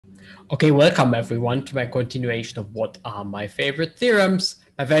Okay, welcome everyone to my continuation of what are my favorite theorems,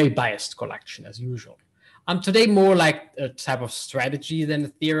 my very biased collection as usual. Today more like a type of strategy than a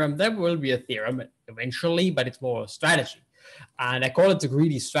theorem. There will be a theorem eventually, but it's more a strategy. And I call it the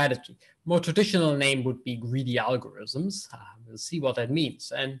greedy strategy. More traditional name would be greedy algorithms. We'll see what that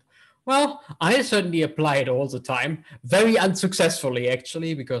means. And well, I certainly apply it all the time, very unsuccessfully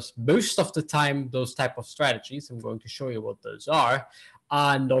actually, because most of the time those type of strategies, I'm going to show you what those are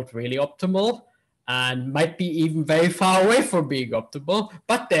not really optimal and might be even very far away from being optimal,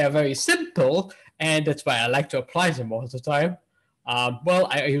 but they are very simple, and that's why I like to apply them all the time. Well,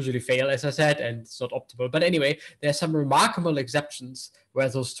 I usually fail, as I said, and it's not optimal. But anyway, there are some remarkable exceptions where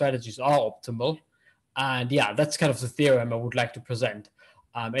those strategies are optimal. And yeah, that's kind of the theorem I would like to present.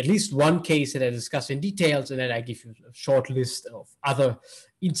 At least one case that I discuss in details, and then I give you a short list of other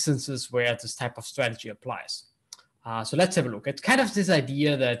instances where this type of strategy applies. So let's have a look. It's kind of this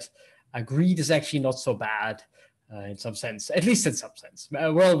idea that greed is actually not so bad in some sense, at least in some sense.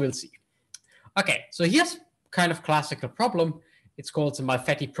 Well, we'll see. Okay, so here's kind of classical problem. It's called the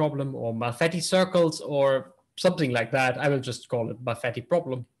Malfatti problem or Malfatti circles or something like that. I will just call it Malfatti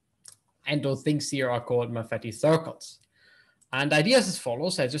problem. And those things here are called Malfatti circles. And the idea is as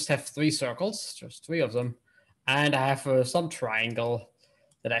follows. I just have three circles, just three of them. And I have some triangle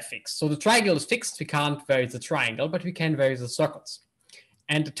that I fixed. So the triangle is fixed. We can't vary the triangle, but we can vary the circles.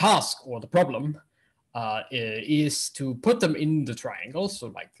 And the task or the problem is to put them in the triangle. So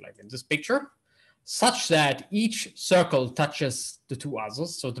like in this picture, such that each circle touches the two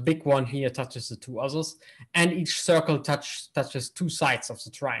others. So the big one here touches the two others, and each circle touches two sides of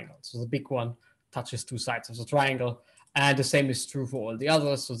the triangle. So the big one touches two sides of the triangle, and the same is true for all the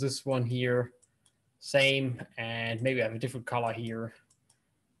others. So this one here, same, and maybe I have a different color here.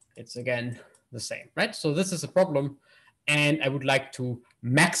 It's again the same, right? So this is a problem, and I would like to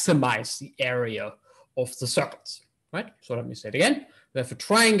maximize the area of the circles, right? So let me say it again. We have a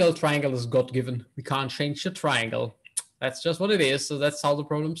triangle. Triangle is God-given. We can't change the triangle. That's just what it is. So that's how the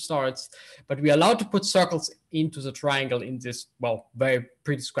problem starts. But we are allowed to put circles into the triangle in this, well, very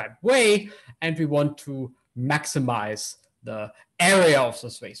prescribed way, and we want to maximize the area of the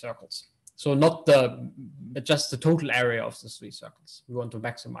three circles. So not just the total area of the three circles. We want to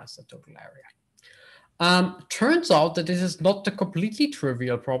maximize the total area. Turns out that this is not a completely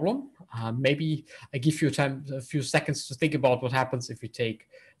trivial problem. Maybe I give you a few seconds to think about what happens if you take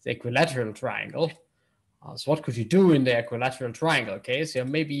the equilateral triangle. So what could you do in the equilateral triangle case? Yeah,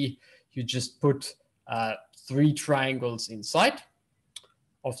 maybe you just put three triangles inside.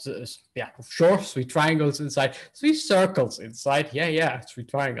 Sure, three triangles inside, three circles inside. Yeah, three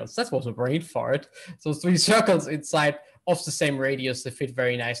triangles. That was a brain fart. So three circles inside of the same radius that fit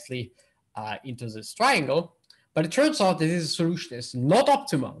very nicely into this triangle. But it turns out that this solution is not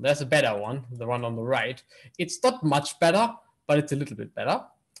optimal. There's a better one, the one on the right. It's not much better, but it's a little bit better.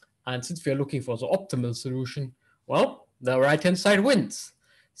 And since we are looking for the optimal solution, well, the right-hand side wins.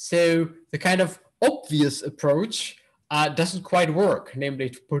 So the kind of obvious approach doesn't quite work, namely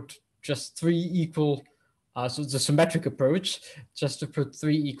to put just three equal, so the symmetric approach, just to put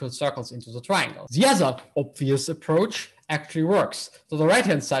three equal circles into the triangle. The other obvious approach actually works. So the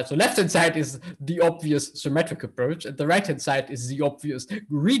right-hand side, so left-hand side is the obvious symmetric approach, and the right-hand side is the obvious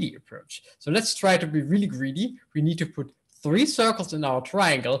greedy approach. So let's try to be really greedy. We need to put three circles in our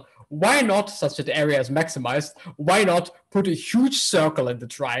triangle. Why not, such that the area is maximized, why not put a huge circle in the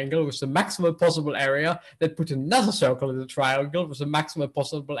triangle with the maximum possible area, then put another circle in the triangle with the maximum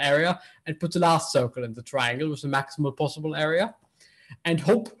possible area, and put the last circle in the triangle with the maximum possible area, and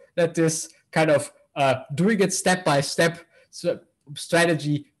hope that this kind of doing it step by step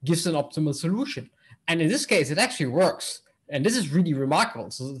strategy gives an optimal solution. And in this case, it actually works. And this is really remarkable.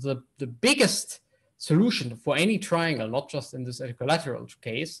 So the biggest solution for any triangle, not just in this equilateral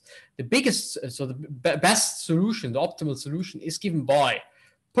case, the best solution, the optimal solution is given by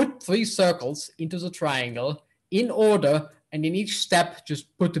put three circles into the triangle in order, and in each step,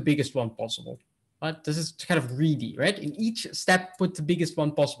 just put the biggest one possible. Right? This is kind of greedy, right? In each step, put the biggest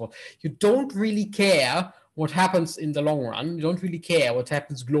one possible. You don't really care what happens in the long run. You don't really care what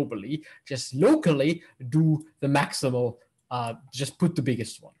happens globally. Just locally, do the maximal, just put the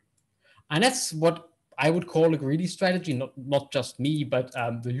biggest one. And that's what I would call a greedy strategy, not just me, but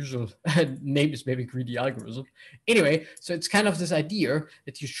the usual name is maybe greedy algorithm. Anyway, so it's kind of this idea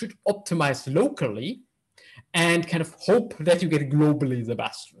that you should optimize locally and kind of hope that you get globally the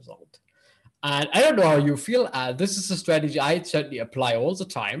best result. And I don't know how you feel. This is a strategy I certainly apply all the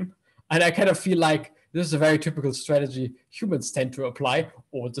time. And I kind of feel like this is a very typical strategy humans tend to apply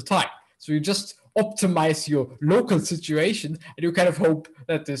all the time. So you just optimize your local situation, and you kind of hope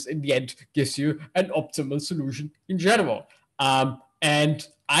that this in the end gives you an optimal solution in general. And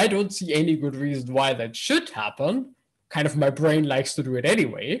I don't see any good reason why that should happen. Kind of my brain likes to do it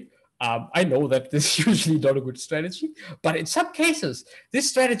anyway. I know that this is usually not a good strategy, but in some cases, this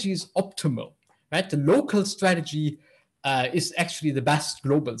strategy is optimal, right? The local strategy is actually the best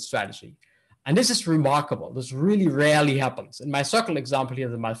global strategy. And this is remarkable. This really rarely happens. In my circle example here,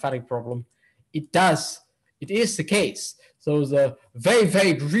 the Malfatti problem, it is the case. So the very,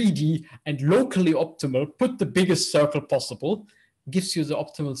 very greedy and locally optimal, put the biggest circle possible, gives you the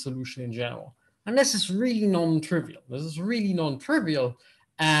optimal solution in general. And this is really non-trivial. This is really non-trivial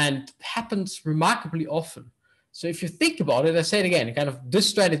and happens remarkably often. So if you think about it, I say it again, kind of this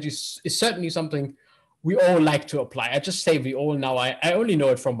strategy is certainly something we all like to apply. I just say we all now, I only know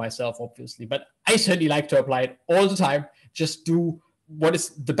it from myself, obviously, but I certainly like to apply it all the time. Just do what is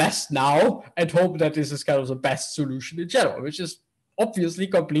the best now and hope that this is kind of the best solution in general, which is obviously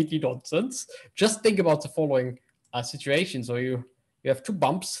completely nonsense. Just think about the following situation. So you have two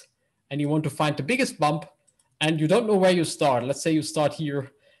bumps and you want to find the biggest bump and you don't know where you start. Let's say you start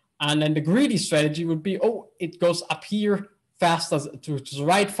here, and then the greedy strategy would be, oh, it goes up here faster to the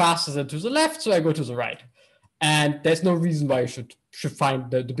right faster than to the left, so I go to the right. And there's no reason why you should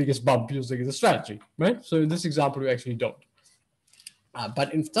find the biggest bump using the strategy, right? So in this example, you actually don't.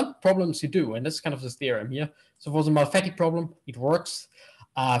 But in some problems you do, and that's kind of this theorem here. So for the Malfatti problem, it works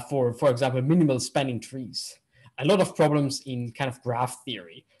for example, minimal spanning trees. A lot of problems in kind of graph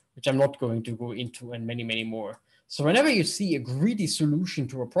theory, which I'm not going to go into, and many, many more. So whenever you see a greedy solution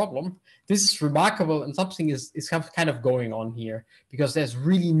to a problem, this is remarkable, and something is kind of going on here, because there's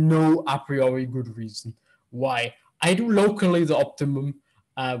really no a priori good reason why I do locally the optimum,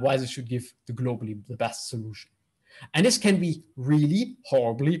 why this should give the globally the best solution. And this can be really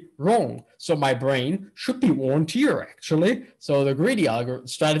horribly wrong. So my brain should be warned here, actually. So the greedy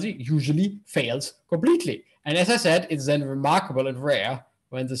strategy usually fails completely. And as I said, it's then remarkable and rare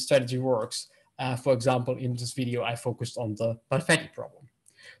when the strategy works. For example, in this video, I focused on the Malfatti problem.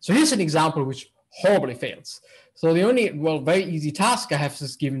 So here's an example which horribly fails. So the only, very easy task, I have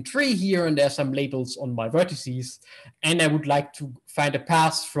this given tree here, and there's some labels on my vertices. And I would like to find a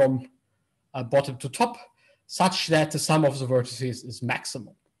path from bottom to top, such that the sum of the vertices is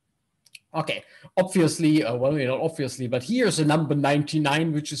maximal. Okay, obviously, not obviously, but here's a number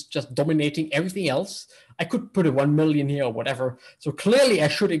 99, which is just dominating everything else. I could put a 1 million here or whatever. So clearly I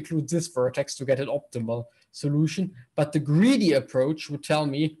should include this vertex to get an optimal solution. But the greedy approach would tell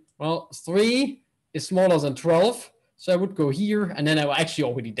me, well, 3 is smaller than 12. So I would go here, and then I'm actually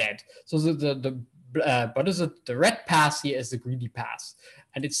already dead. So the red pass here is the greedy pass.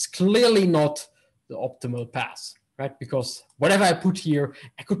 And it's clearly not the optimal pass. Right? Because whatever I put here,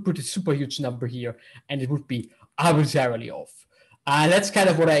 I could put a super huge number here, and it would be arbitrarily off. That's kind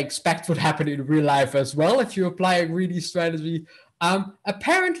of what I expect would happen in real life as well if you apply a greedy strategy.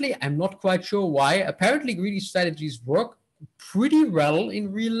 Apparently, I'm not quite sure why. Apparently, greedy strategies work pretty well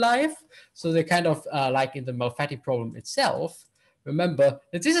in real life. So they're kind of like in the Malfatti problem itself. Remember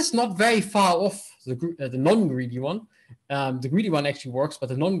that this is not very far off the non-greedy one. The greedy one actually works, but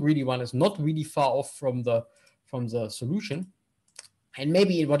the non-greedy one is not really far off from the solution. And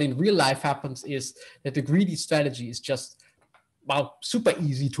maybe what in real life happens is that the greedy strategy is just, super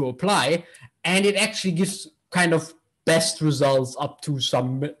easy to apply, and it actually gives kind of best results up to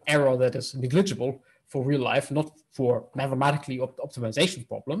some error that is negligible for real life, not for mathematically optimization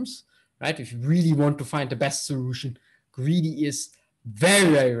problems, right? If you really want to find the best solution, greedy is very,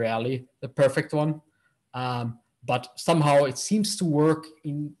 very rarely the perfect one, but somehow it seems to work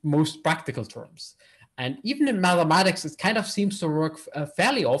in most practical terms. And even in mathematics, it kind of seems to work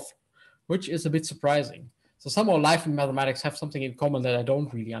fairly often, which is a bit surprising. So somehow life and mathematics have something in common that I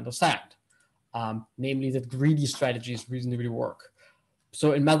don't really understand, namely that greedy strategies reasonably work.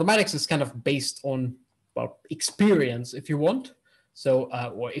 So in mathematics, it's kind of based on experience, if you want. So,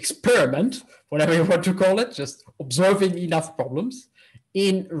 or experiment, whatever you want to call it, just observing enough problems.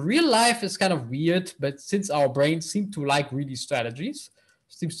 In real life, it's kind of weird, but since our brains seem to like greedy strategies,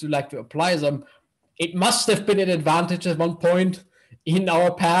 seems to like to apply them, it must have been an advantage at one point in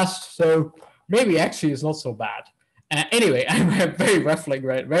our past, so maybe actually it's not so bad. Anyway, I'm very roughly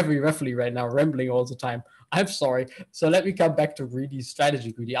right now, rambling all the time. I'm sorry. So let me come back to greedy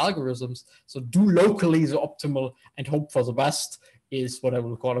strategy, greedy algorithms. So do locally the optimal and hope for the best is what I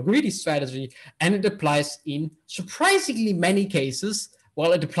will call a greedy strategy, and it applies in surprisingly many cases.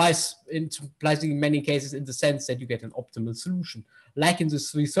 Well, it applies in surprisingly many cases in the sense that you get an optimal solution, like in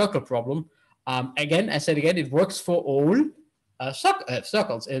this 3-circle problem. Again, I said again, it works for all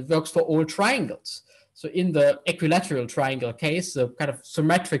circles. It works for all triangles. So in the equilateral triangle case, the kind of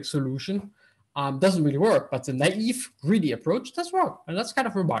symmetric solution doesn't really work, but the naive, greedy approach does work. And that's kind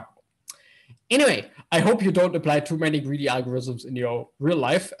of remarkable. Anyway, I hope you don't apply too many greedy algorithms in your real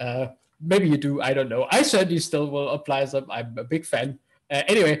life. Maybe you do, I don't know. I certainly still will apply them. I'm a big fan.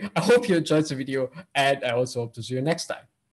 Anyway, I hope you enjoyed the video, and I also hope to see you next time.